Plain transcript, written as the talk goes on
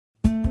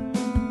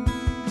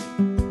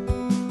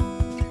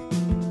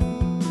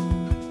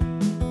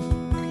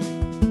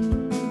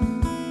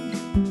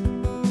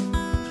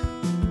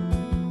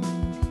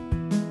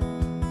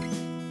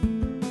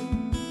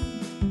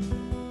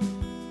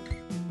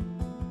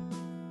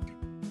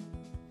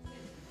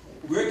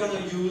we're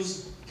going to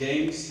use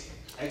games,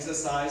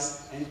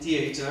 exercise, and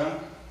theater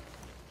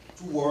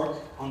to work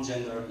on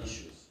gender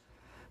issues.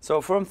 So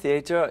Forum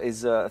Theater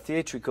is a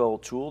theatrical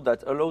tool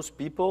that allows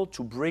people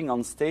to bring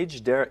on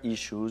stage their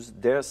issues,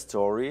 their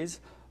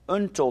stories,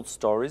 untold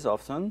stories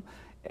often,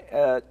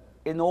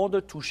 in order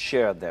to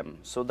share them,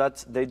 so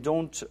that they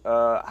don't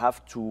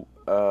have to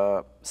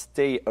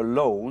stay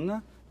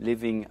alone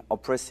living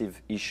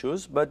oppressive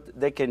issues, but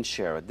they can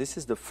share it. This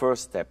is the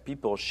first step.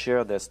 People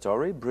share their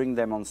story, bring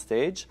them on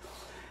stage,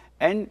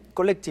 and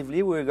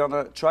collectively we're going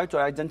to try to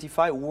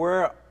identify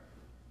where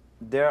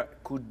there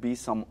could be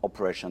some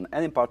oppression,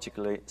 and in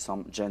particular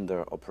some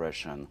gender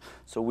oppression.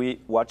 So we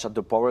watch at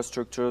the power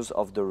structures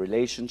of the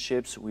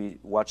relationships, we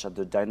watch at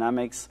the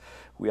dynamics,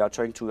 we are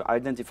trying to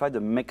identify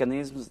the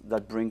mechanisms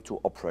that bring to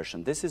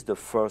oppression. This is the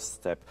first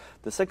step.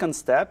 The second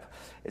step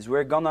is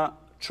we're gonna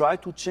try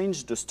to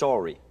change the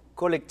story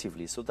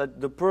collectively, so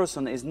that the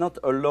person is not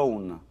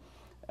alone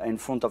in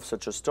front of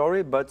such a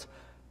story, but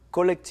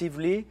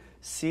collectively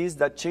sees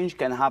that change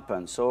can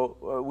happen.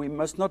 So we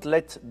must not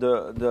let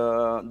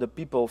the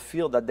people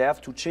feel that they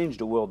have to change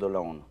the world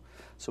alone.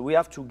 So we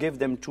have to give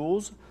them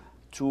tools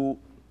to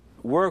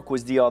work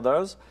with the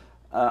others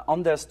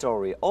on their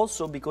story.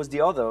 Also because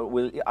the other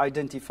will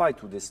identify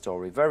to this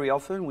story. Very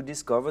often we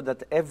discover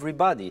that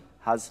everybody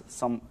has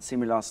some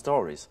similar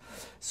stories.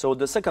 So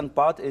the second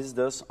part is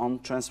thus on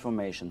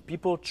transformation.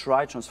 People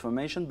try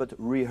transformation but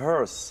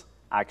rehearse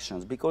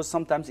actions, because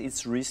sometimes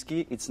it's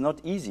risky, it's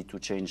not easy to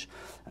change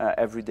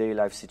everyday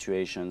life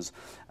situations.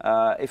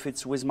 If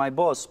it's with my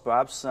boss,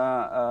 perhaps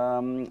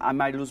I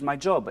might lose my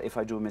job if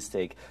I do a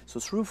mistake. So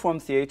through Forum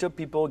Theater,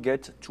 people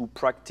get to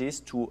practice,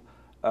 to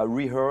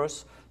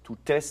rehearse, to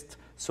test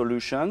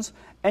solutions,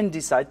 and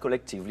decide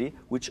collectively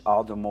which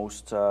are the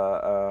most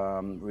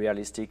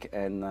realistic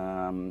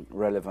and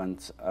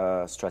relevant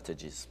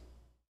strategies.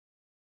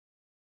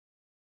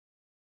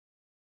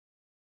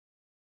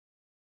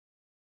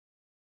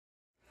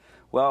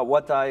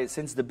 Well,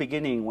 since the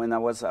beginning, when I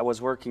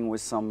was working with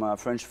some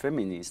French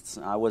feminists,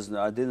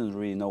 I didn't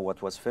really know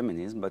what was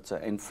feminism, but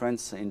in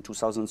France in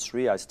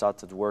 2003 I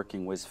started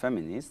working with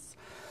feminists,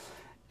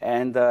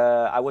 and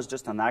I was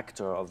just an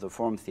actor of the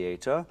Forum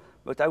Theater,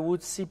 but I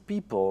would see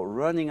people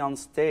running on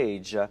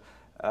stage,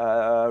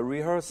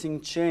 rehearsing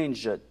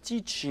change,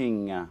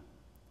 teaching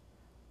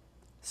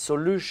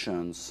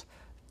solutions,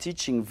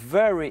 teaching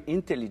very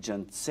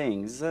intelligent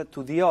things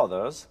to the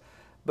others,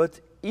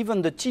 but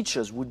even the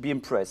teachers would be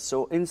impressed.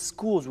 So in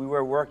schools, we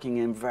were working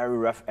in very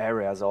rough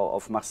areas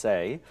of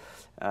Marseille,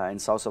 in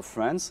south of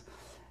France,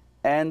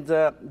 and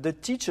the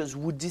teachers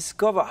would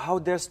discover how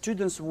their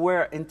students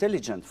were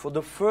intelligent. For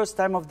the first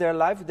time of their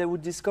life, they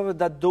would discover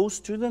that those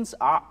students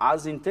are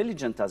as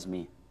intelligent as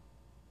me.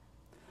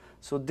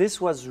 So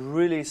this was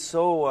really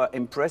so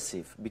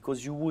impressive,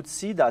 because you would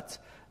see that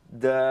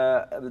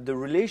the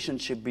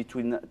relationship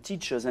between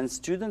teachers and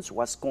students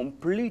was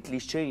completely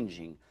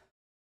changing.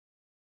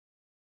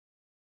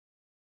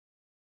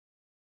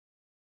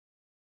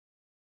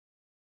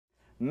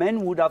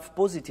 Men would have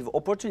positive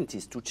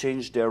opportunities to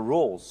change their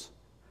roles.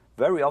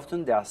 Very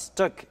often they are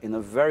stuck in a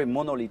very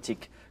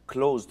monolithic,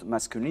 closed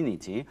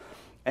masculinity.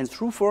 And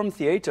through Forum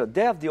Theater,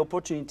 they have the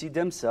opportunity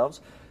themselves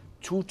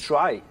to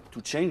try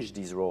to change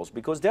these roles,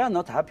 because they are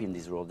not happy in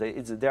these roles.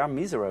 They are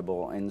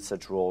miserable in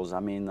such roles. I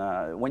mean,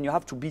 when you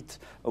have to beat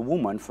a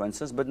woman, for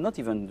instance, but not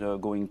even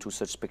going to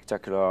such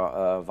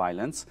spectacular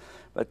violence,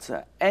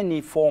 but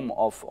any form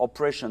of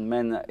oppression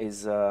men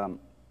is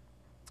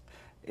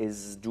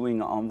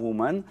doing on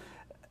women,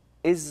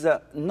 is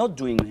not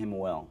doing him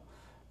well.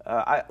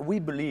 We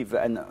believe,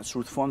 and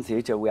through Forum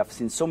Theater we have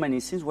seen so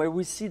many scenes where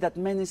we see that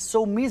man is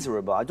so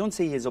miserable. I don't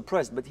say he's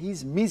oppressed, but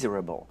he's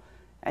miserable.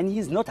 And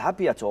he's not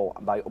happy at all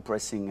by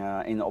oppressing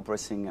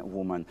a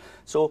woman.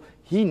 So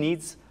he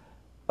needs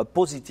a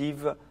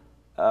positive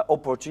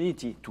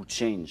opportunity to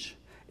change.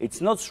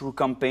 It's not through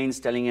campaigns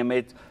telling him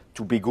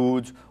to be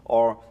good,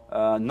 or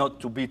not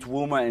to beat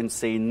women and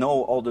say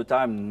no all the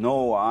time.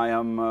 No, I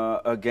am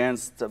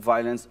against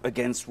violence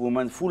against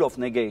women, full of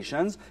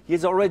negations. He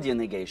is already a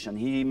negation.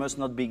 He must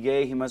not be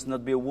gay, he must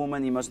not be a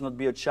woman, he must not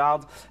be a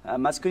child.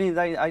 Masculine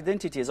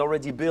identity is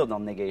already built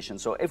on negation.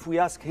 So if we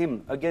ask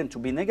him again to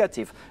be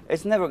negative,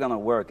 it's never going to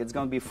work. It's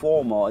going to be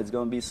formal. It's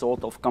going to be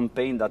sort of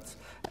campaign that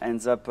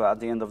ends up at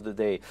the end of the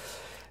day.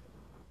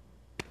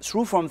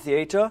 Through Forum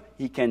Theater,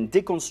 he can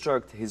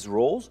deconstruct his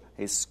roles,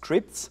 his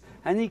scripts,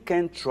 and he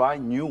can try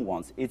new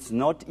ones. It's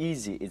not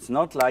easy. It's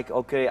not like,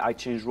 okay, I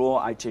change role,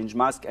 I change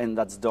mask, and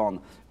that's done.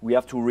 We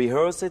have to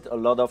rehearse it a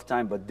lot of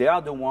time, but they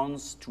are the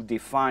ones to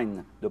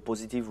define the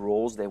positive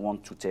roles they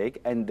want to take,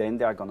 and then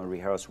they are going to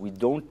rehearse. We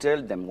don't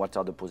tell them what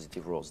are the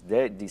positive roles.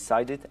 They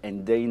decide it,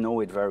 and they know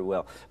it very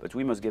well, but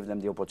we must give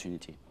them the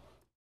opportunity.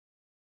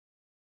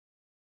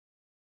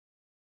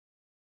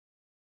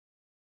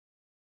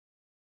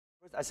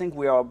 I think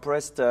we are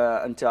oppressed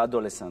until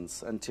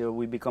adolescence, until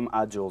we become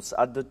adults.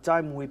 At the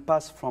time we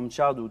pass from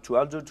childhood to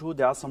adulthood,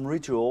 there are some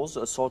rituals,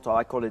 a sort of,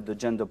 I call it the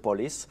gender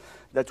police,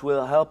 that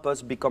will help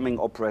us becoming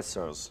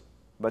oppressors.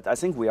 But I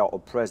think we are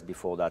oppressed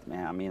before that,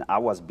 man. I mean, I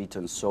was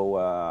beaten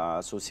so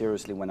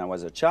seriously when I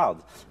was a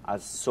child,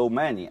 as so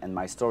many, and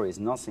my story is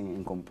nothing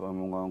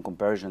in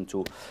comparison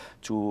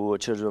to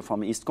children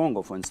from East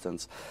Congo, for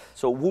instance.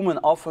 So women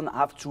often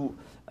have to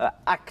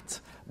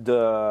act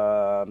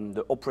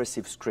the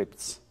oppressive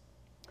scripts.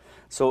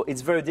 So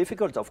it's very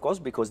difficult, of course,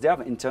 because they have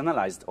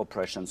internalized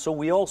oppression. So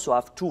we also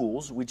have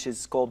tools, which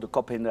is called the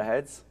cop in the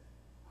heads,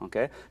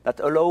 okay, that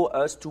allow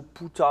us to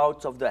put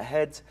out of the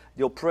head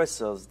the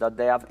oppressors that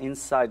they have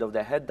inside of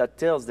their head that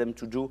tells them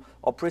to do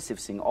oppressive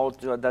things, or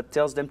that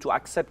tells them to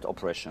accept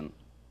oppression.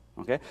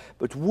 Okay?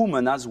 But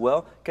women as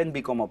well can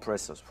become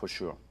oppressors, for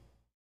sure.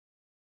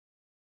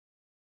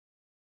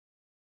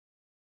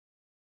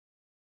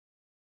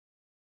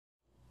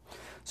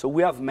 So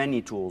we have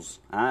many tools.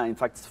 In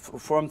fact,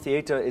 forum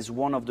theater is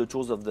one of the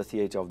tools of the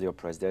theater of the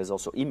oppressed. There's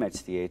also image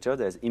theater,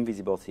 there's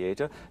invisible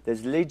theater,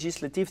 there's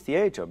legislative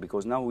theater,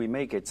 because now we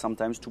make it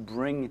sometimes to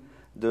bring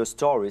the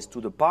stories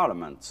to the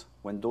parliament,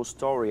 when those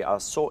stories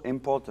are so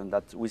important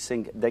that we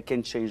think they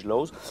can change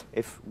laws.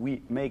 If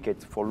we make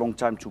it for a long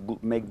time to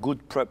make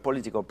good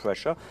political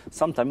pressure,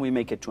 sometimes we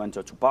make it to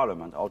enter to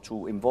parliament or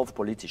to involve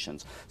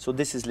politicians. So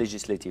this is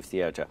legislative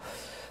theater.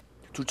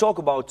 To talk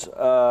about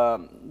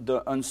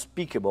the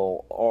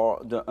unspeakable or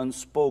the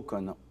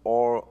unspoken,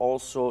 or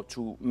also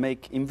to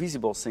make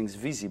invisible things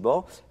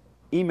visible,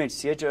 image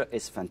theater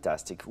is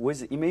fantastic.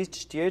 With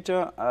image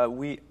theater,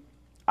 we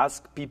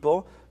ask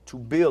people to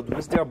build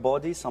with their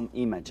body some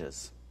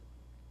images.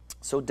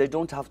 So they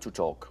don't have to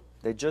talk.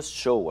 They just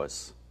show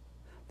us.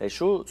 They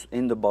show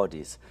in the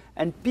bodies.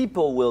 And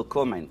people will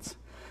comment.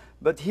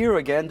 But here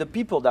again, the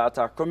people that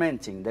are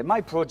commenting, they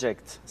might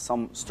project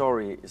some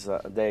stories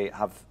they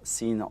have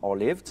seen or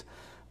lived,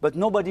 but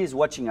nobody is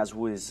watching us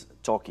who is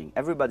talking.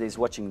 Everybody is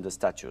watching the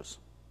statues.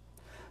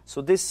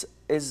 So this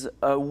is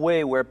a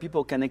way where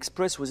people can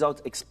express without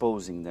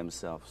exposing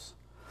themselves.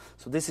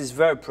 So this is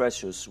very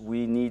precious.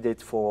 We need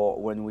it for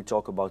when we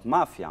talk about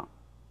mafia.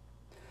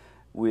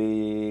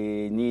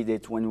 We need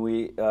it when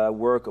we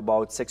work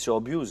about sexual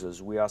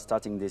abusers. We are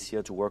starting this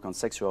year to work on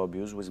sexual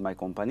abuse with my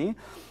company.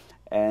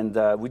 And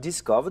we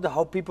discovered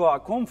how people are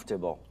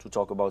comfortable to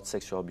talk about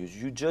sexual abuse.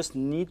 You just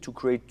need to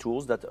create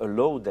tools that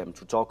allow them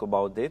to talk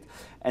about it.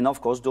 And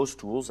of course, those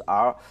tools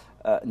are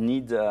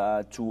need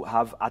to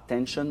have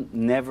attention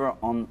never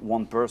on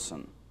one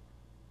person.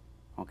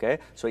 Okay?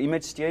 So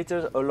image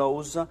theater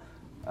allows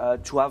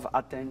to have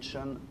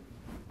attention,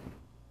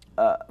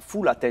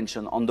 full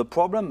attention on the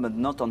problem, but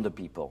not on the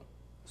people.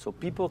 So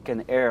people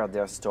can air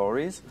their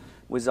stories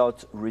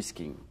without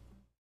risking.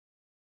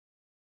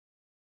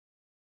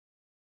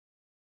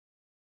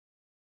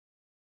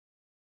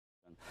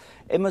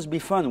 It must be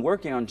fun.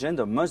 Working on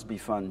gender must be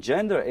fun.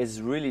 Gender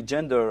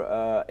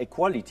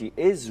equality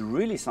is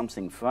really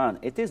something fun.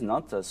 It is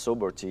not a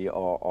sobriety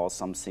or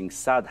something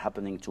sad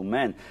happening to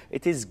men.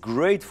 It is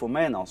great for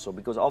men also,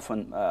 because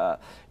often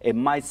it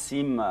might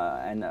seem,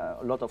 and a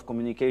lot of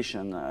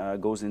communication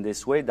goes in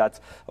this way, that,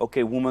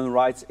 okay, women's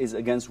rights is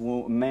against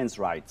men's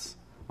rights.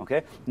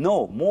 Okay?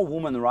 No, more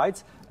women's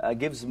rights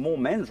gives more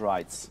men's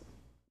rights.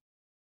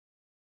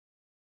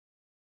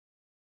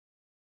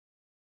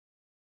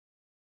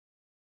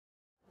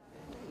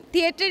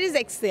 Theatre is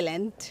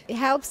excellent. It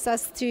helps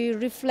us to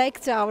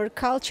reflect our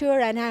culture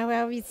and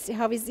how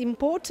it's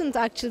important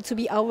actually to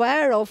be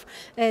aware of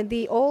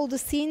all the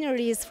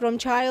sceneries from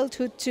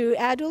childhood to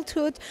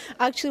adulthood.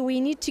 Actually, we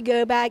need to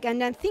go back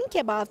and then think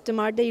about them.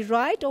 Are they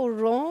right or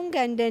wrong?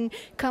 And then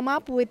come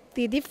up with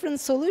the different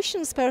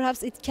solutions.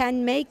 Perhaps it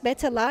can make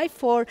better life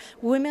for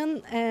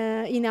women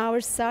in our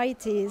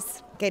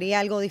societies.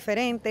 Quería algo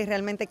diferente,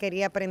 realmente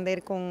quería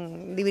aprender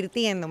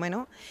divirtiéndome,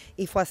 ¿no?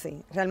 Y fue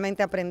así.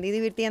 Realmente aprendí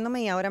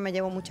divirtiéndome y ahora me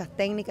llevo muchas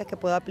técnicas que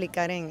puedo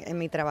aplicar en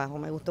mi trabajo.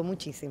 Me gustó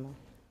muchísimo.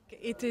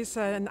 It is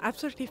an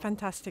absolutely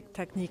fantastic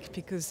technique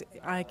because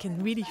I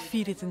can really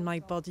feel it in my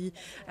body,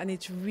 and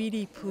it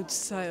really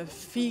puts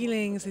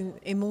feelings and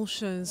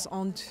emotions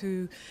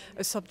onto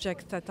a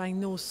subject that I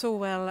know so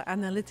well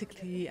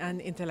analytically and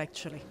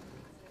intellectually.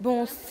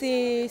 Bon,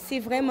 c'est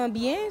vraiment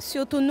bien,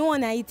 surtout nous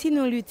en Haïti,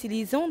 nous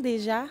l'utilisons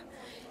déjà.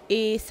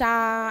 Et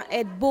ça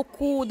aide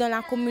beaucoup dans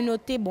la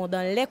communauté, bon,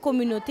 dans les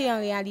communautés en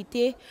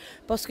réalité,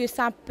 parce que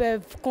ça peut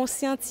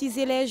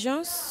conscientiser les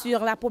gens sur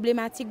la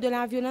problématique de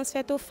la violence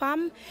faite aux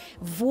femmes,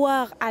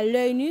 voir à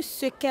l'œil nu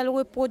ce qu'elles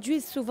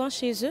reproduisent souvent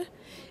chez eux.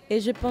 Et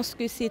je pense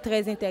que c'est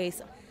très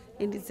intéressant.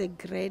 It is a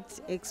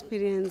great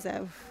experience.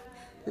 I've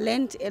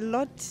learned a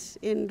lot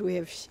and we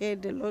have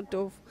shared a lot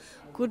of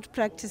good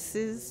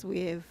practices.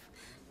 We have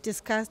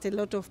discussed a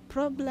lot of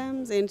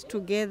problems and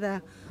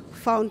together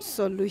found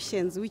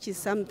solutions, which is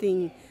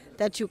something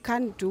that you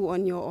can't do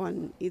on your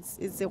own.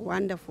 It's a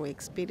wonderful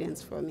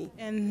experience for me.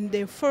 And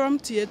the forum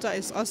theater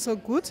is also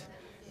good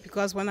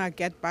because when I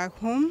get back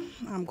home,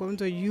 I'm going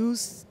to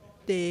use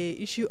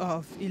the issue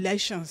of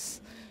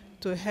elections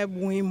to help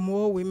win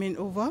more women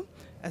over,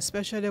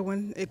 especially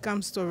when it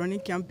comes to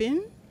running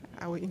campaign.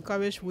 I will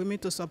encourage women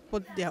to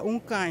support their own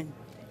kind.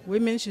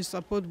 Women should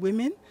support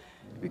women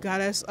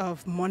regardless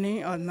of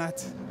money or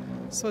not.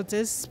 So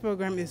this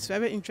program is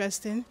very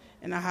interesting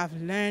and I have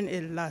learned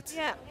a lot.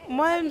 Yeah.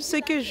 Moi, ce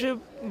que je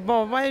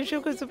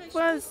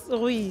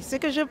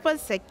pense,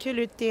 c'est que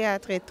le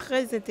théâtre est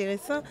très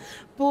intéressant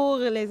pour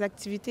les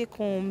activités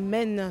qu'on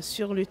mène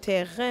sur le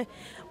terrain,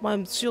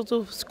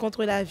 surtout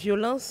contre la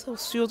violence,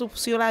 surtout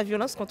sur la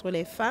violence contre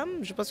les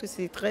femmes. Je pense que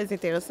c'est très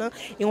intéressant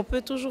et on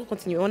peut toujours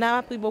continuer. On a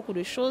appris beaucoup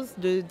de choses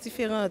de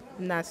différentes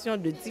nations,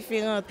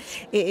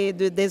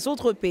 des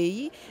autres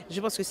pays.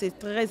 Je pense que c'est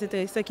très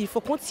intéressant, qu'il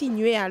faut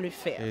continuer à le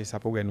faire. Et ça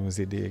pourrait nous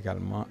aider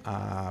également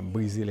à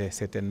briser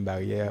certaines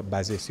barrières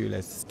basées sur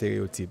les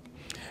stéréotypes.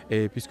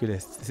 Et puisque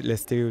les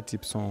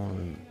stéréotypes sont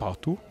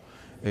partout,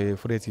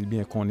 faudrait-il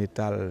bien qu'on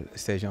étale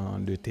ces genres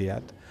de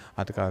théâtre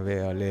à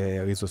travers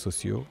les réseaux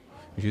sociaux,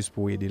 juste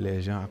pour aider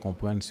les gens à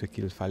comprendre ce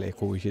qu'il fallait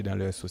corriger dans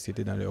leur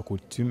société, dans leurs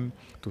coutumes,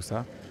 tout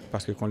ça.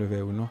 Parce que qu'on le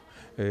veuille ou non,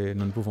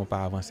 nous ne pouvons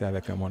pas avancer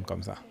avec un monde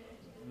comme ça.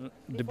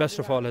 The best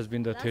of all has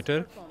been the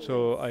theatre,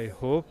 so I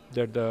hope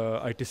that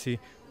the ITC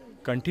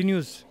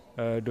continues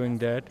doing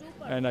that,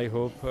 and I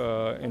hope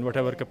in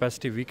whatever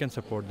capacity we can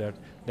support that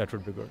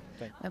would be good.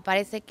 Me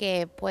parece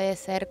que puede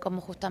ser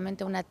como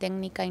justamente una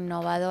técnica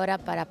innovadora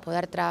para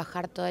poder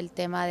trabajar todo el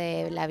tema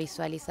de la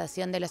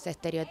visualización de los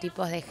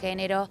estereotipos de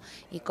género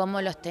y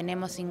cómo los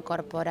tenemos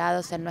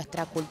incorporados en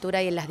nuestra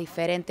cultura y en las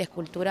diferentes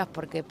culturas,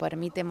 porque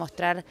permite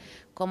mostrar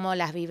cómo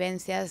las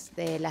vivencias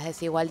de las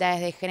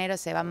desigualdades de género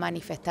se van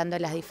manifestando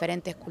en las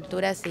diferentes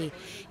culturas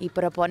y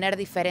proponer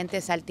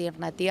diferentes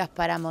alternativas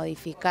para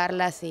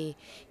modificarlas y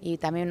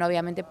también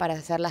obviamente para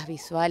hacerlas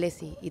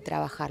visuales y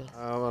trabajarlas.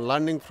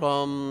 Learning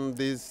from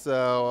this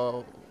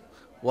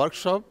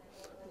workshop,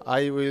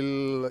 I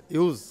will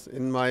use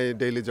in my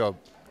daily job.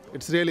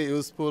 It's really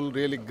useful,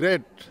 really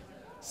great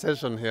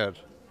session here.